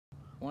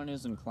One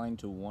is inclined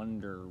to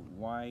wonder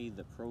why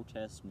the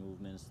protest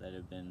movements that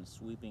have been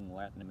sweeping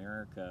Latin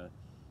America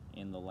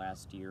in the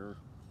last year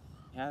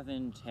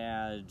haven't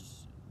had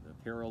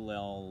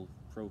parallel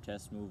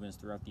protest movements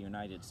throughout the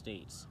United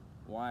States.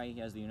 Why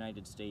has the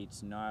United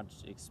States not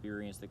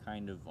experienced the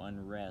kind of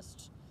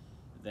unrest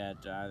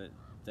that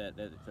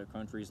that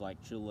countries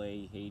like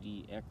Chile,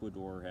 Haiti,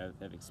 Ecuador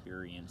have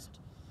experienced?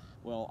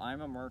 Well,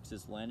 I'm a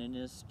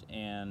Marxist-Leninist,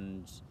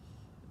 and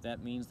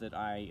that means that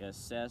I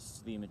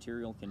assess the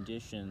material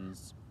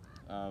conditions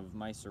of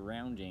my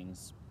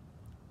surroundings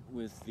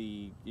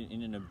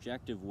in an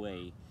objective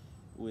way,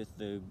 with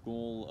the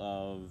goal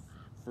of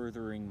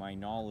furthering my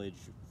knowledge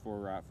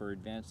for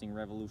advancing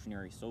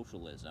revolutionary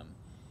socialism.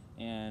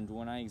 And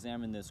when I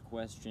examine this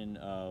question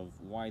of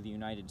why the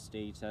United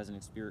States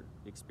hasn't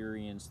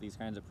experienced these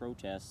kinds of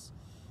protests,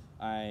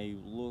 I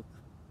look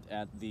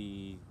at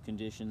the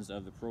conditions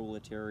of the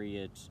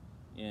proletariat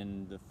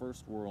in the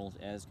first world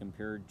as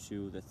compared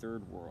to the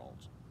third world.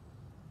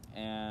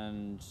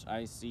 And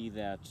I see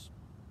that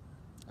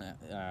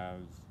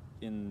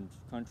in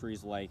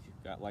countries like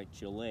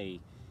Chile,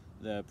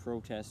 the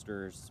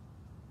protesters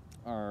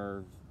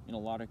are, in a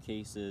lot of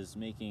cases,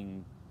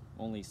 making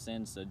only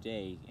cents a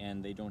day,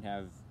 and they don't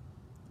have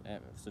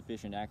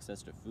sufficient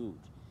access to food.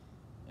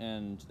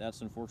 And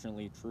that's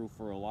unfortunately true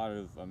for a lot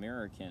of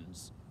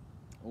Americans.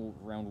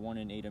 Around 1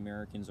 in 8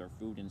 Americans are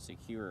food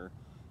insecure,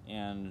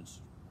 and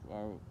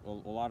a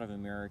lot of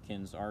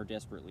Americans are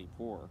desperately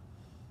poor.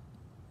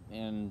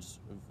 And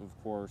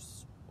of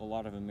course, a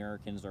lot of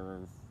Americans are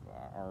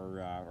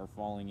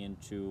falling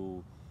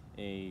into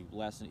a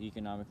less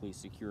economically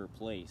secure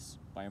place.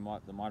 By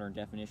the modern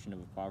definition of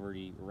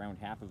poverty, around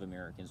half of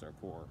Americans are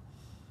poor.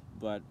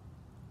 But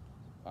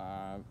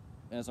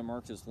as a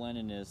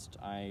Marxist-Leninist,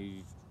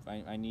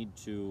 I need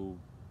to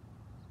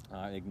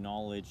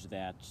acknowledge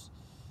that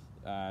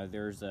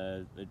there's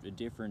a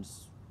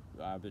difference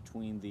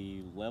between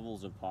the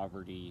levels of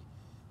poverty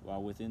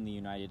within the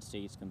United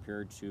States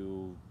compared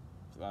to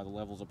the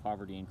levels of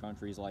poverty in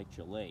countries like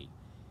Chile.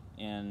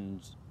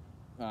 And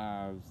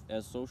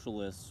as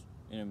socialists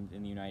in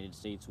the United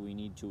States, we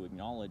need to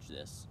acknowledge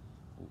this,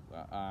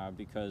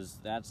 because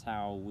that's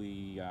how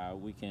we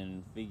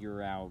can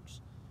figure out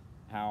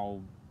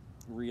how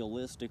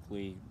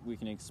realistically we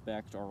can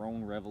expect our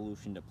own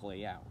revolution to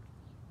play out.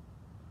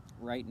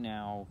 Right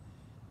now,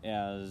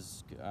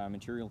 as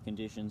material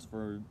conditions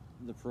for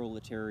the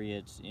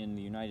proletariat in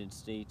the United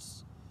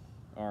States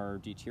are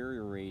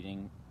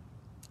deteriorating,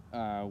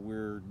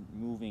 we're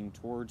moving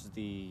towards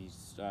the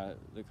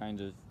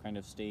kind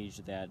of stage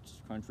that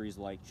countries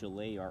like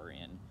Chile are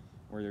in,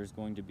 where there's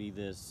going to be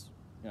this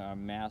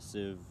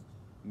massive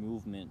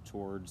movement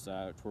towards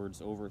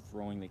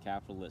overthrowing the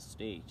capitalist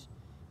state,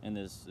 and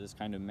this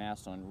kind of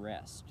mass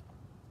unrest.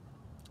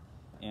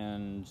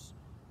 And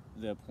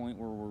the point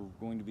where we're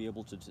going to be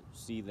able to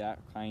see that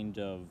kind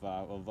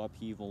of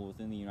upheaval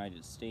within the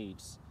United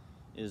States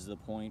is the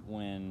point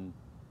when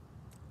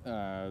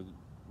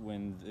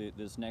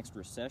this next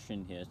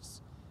recession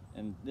hits.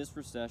 And this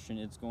recession,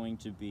 it's going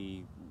to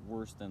be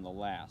worse than the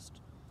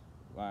last.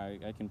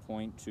 I can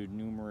point to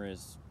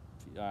numerous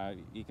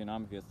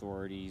economic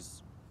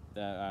authorities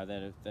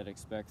that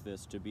expect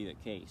this to be the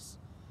case.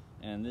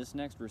 And this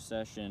next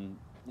recession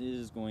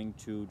is going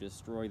to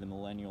destroy the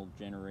millennial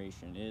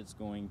generation. It's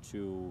going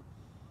to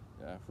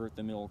hurt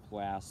the middle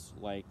class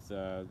like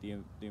the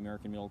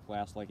American middle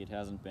class like it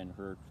hasn't been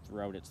hurt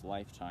throughout its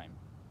lifetime.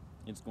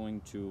 It's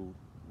going to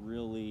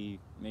really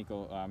make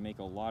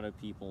a lot of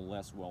people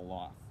less well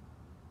off.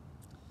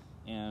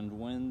 And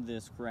when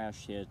this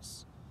crash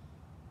hits,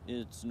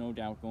 it's no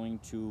doubt going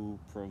to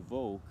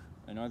provoke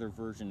another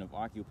version of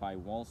Occupy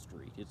Wall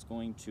Street. It's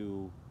going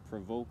to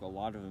provoke a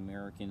lot of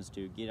Americans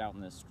to get out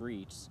in the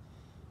streets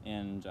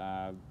and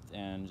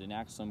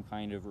enact some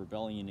kind of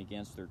rebellion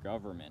against their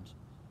government.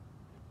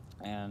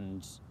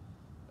 And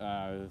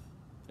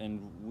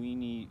we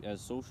need,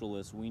 as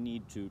socialists, we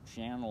need to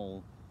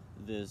channel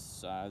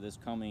this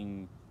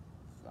coming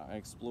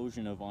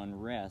explosion of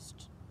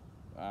unrest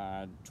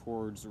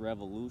towards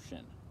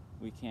revolution.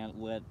 We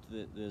can't let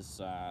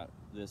this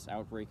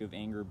outbreak of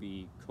anger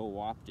be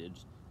co-opted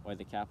by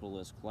the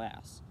capitalist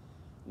class.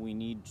 We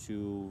need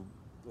to,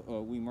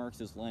 we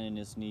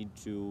Marxist-Leninists need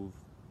to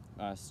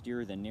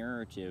steer the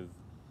narrative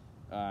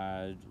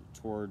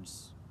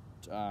towards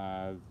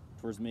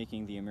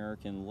making the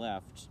American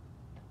left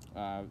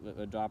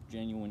adopt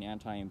genuine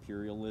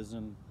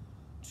anti-imperialism,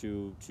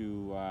 to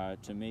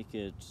make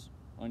it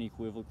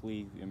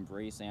unequivocally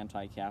embrace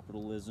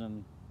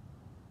anti-capitalism,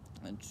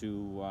 and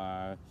to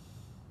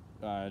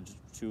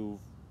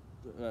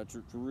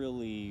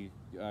really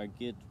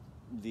get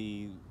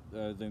the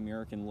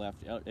American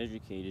left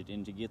educated,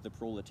 and to get the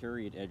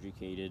proletariat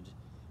educated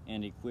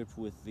and equipped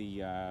with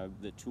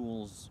the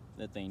tools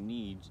that they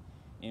need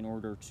in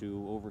order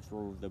to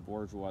overthrow the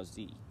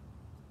bourgeoisie.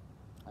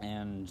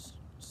 And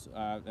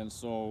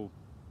so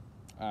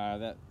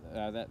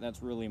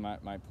that's really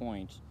my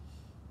point.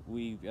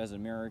 We as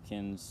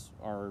Americans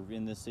are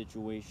in this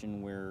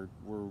situation where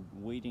we're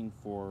waiting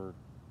for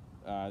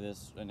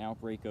an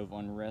outbreak of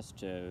unrest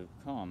to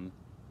come,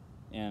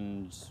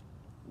 and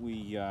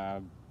we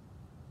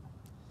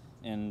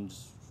and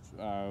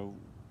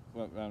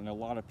a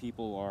lot of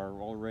people are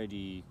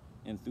already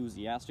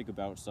enthusiastic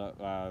about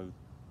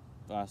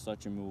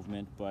such a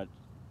movement, but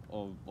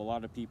a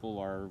lot of people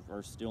are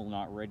still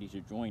not ready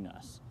to join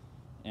us.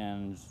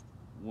 And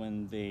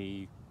when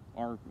they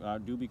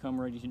do become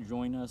ready to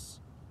join us,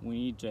 we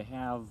need to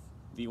have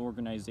the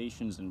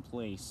organizations in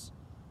place.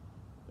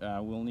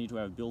 We'll need to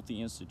have built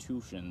the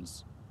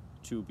institutions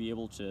to be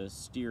able to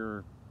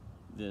steer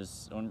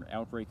this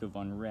outbreak of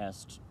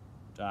unrest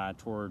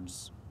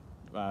towards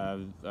our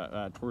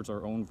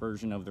own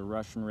version of the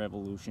Russian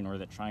Revolution or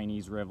the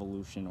Chinese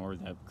Revolution or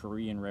the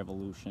Korean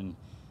Revolution,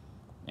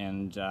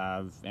 and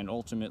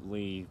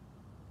ultimately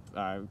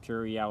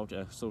carry out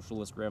a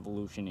socialist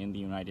revolution in the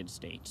United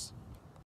States.